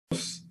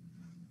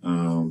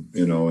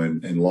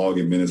and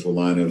logging minutes with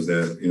lineups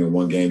that,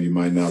 one game you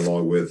might not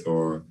log with,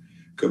 or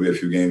could be a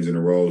few games in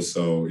a row.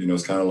 So,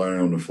 it's kind of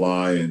learning on the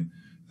fly. And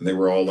I think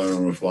we're all learning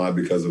on the fly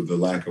because of the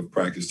lack of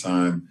practice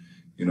time.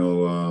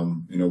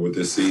 With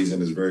this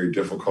season, it's very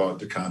difficult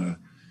to kind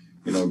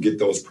of, get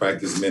those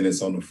practice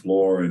minutes on the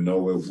floor and know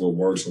what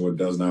works and what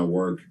does not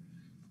work.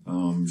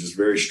 Just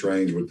very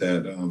strange with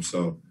that. A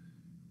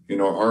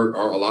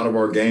lot of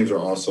our games are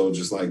also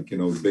just like,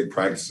 big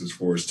practices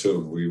for us too.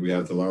 We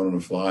have to learn on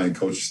the fly, and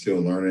coach is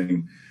still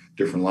learning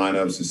different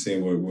lineups and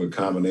seeing what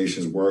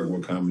combinations work,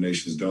 what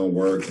combinations don't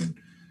work. And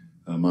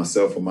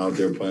myself, I'm out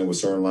there playing with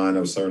certain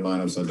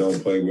lineups I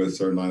don't play with,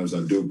 certain lineups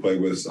I do play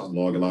with. So I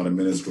log a lot of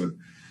minutes with,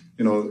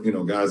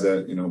 guys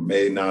that,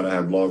 may not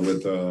have logged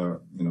with,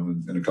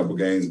 in a couple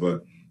games.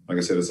 But like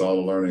I said, it's all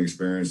a learning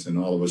experience, and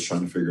all of us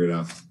trying to figure it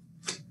out.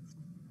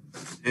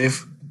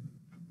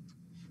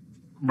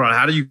 Ron,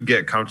 how do you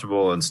get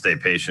comfortable and stay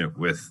patient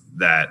with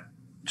that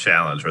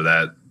challenge or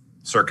that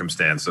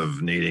circumstance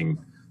of needing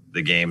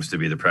the games to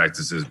be the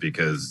practices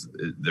because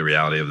the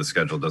reality of the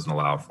schedule doesn't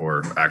allow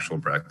for actual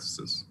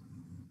practices?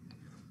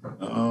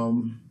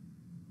 I'll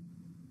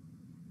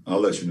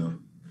let you know.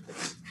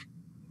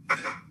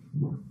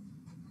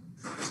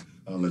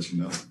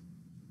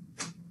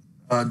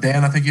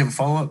 Dan, I think you have a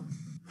follow-up.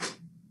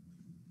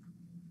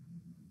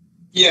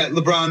 Yeah,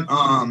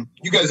 LeBron,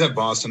 you guys have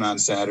Boston on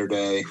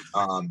Saturday,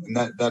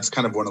 and that's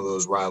kind of one of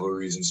those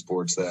rivalries in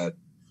sports that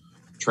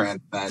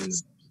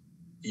transcends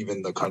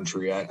even the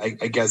country.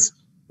 I guess,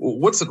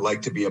 what's it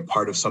like to be a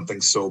part of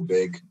something so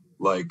big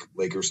like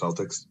Lakers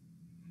Celtics?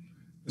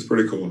 It's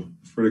pretty cool.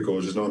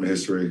 Just knowing the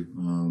history,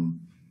 of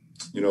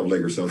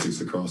Lakers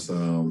Celtics across,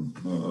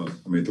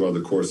 throughout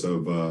the course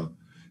of,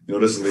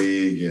 this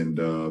league, and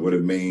what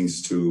it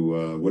means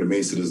to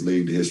this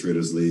league, the history of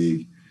this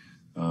league.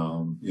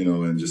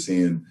 And just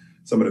seeing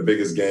some of the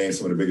biggest games,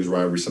 some of the biggest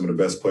rivalries, some of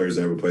the best players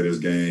that ever played this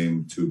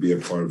game to be a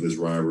part of this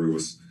rivalry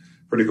was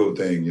a pretty cool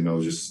thing,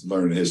 just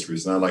learning the history.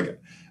 It's not like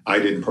I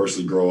didn't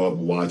personally grow up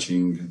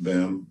watching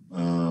them.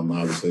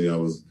 Obviously I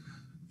was,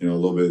 a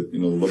little bit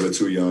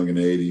too young in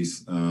the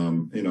 80s,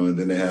 and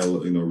then they had,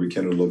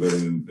 rekindled a little bit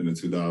in the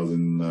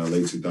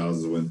late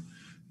 2000s when,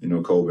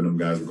 Kobe and them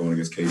guys were going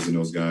against KG and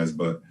those guys.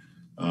 But,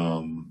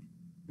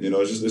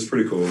 it's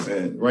pretty cool.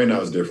 And right now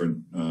it's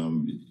different.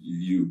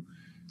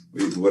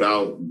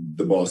 Without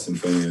the Boston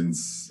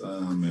fans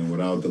and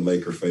without the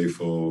Laker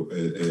faithful,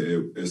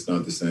 it's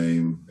not the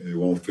same. It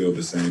won't feel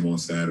the same on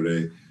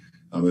Saturday.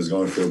 It's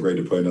going to feel great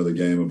to play another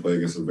game and play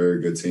against a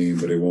very good team,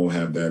 but it won't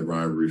have that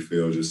rivalry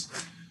feel. Just,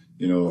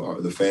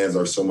 the fans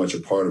are so much a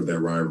part of that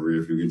rivalry,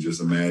 if you could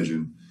just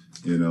imagine,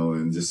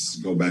 and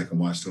just go back and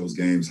watch those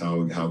games,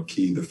 how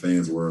key the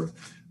fans were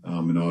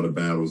in all the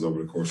battles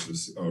over the course of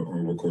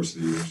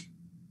the years.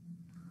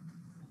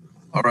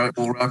 All right,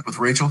 we'll wrap with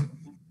Rachel.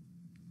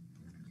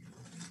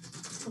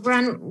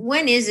 Ron,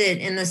 when is it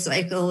in the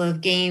cycle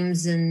of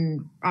games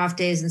and off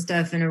days and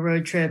stuff and a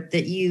road trip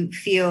that you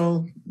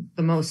feel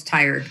the most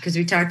tired? Because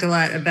we talked a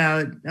lot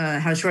about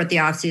how short the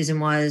off season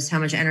was, how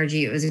much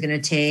energy it was going to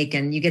take.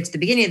 And you get to the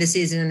beginning of the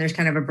season and there's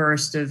kind of a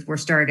burst of we're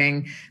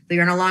starting, but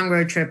you're on a long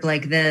road trip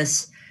like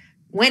this.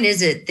 When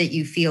is it that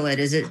you feel it?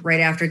 Is it right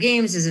after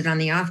games? Is it on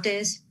the off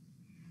days?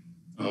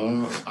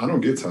 I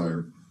don't get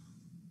tired.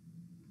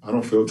 I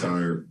don't feel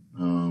tired.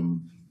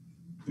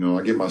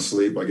 I get my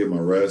sleep, I get my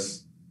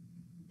rest.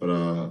 But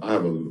I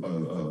have a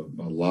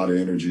lot of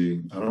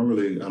energy. I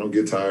don't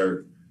get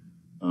tired,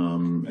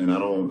 and I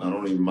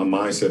don't even. My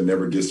mindset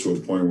never gets to a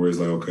point where it's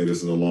like, okay,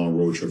 this is a long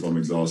road trip. I'm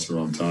exhausted.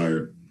 Or I'm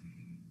tired.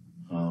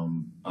 I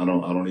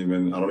don't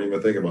even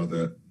think about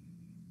that.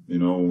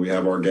 When we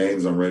have our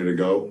games, I'm ready to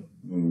go.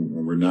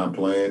 When we're not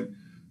playing,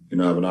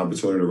 I have an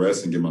opportunity to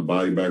rest and get my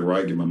body back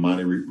right, get my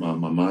mind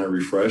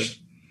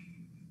refreshed.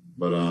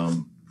 But I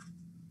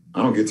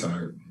don't get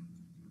tired.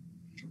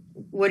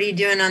 What are you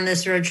doing on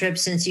this road trip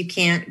since you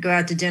can't go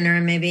out to dinner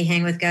and maybe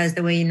hang with guys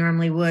the way you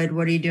normally would?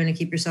 What are you doing to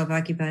keep yourself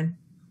occupied?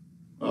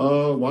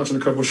 Watching a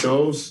couple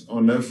shows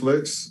on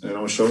Netflix and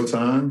on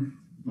Showtime,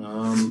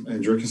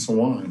 and drinking some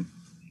wine.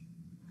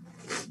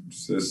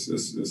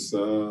 It's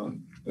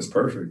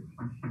perfect.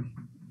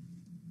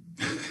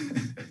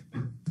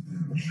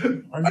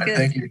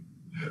 Thank you.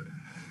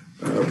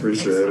 I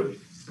appreciate it.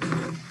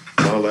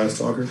 My last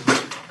talker.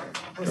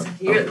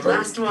 You're the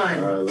last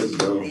one. All right, let's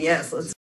go. Yes, let's.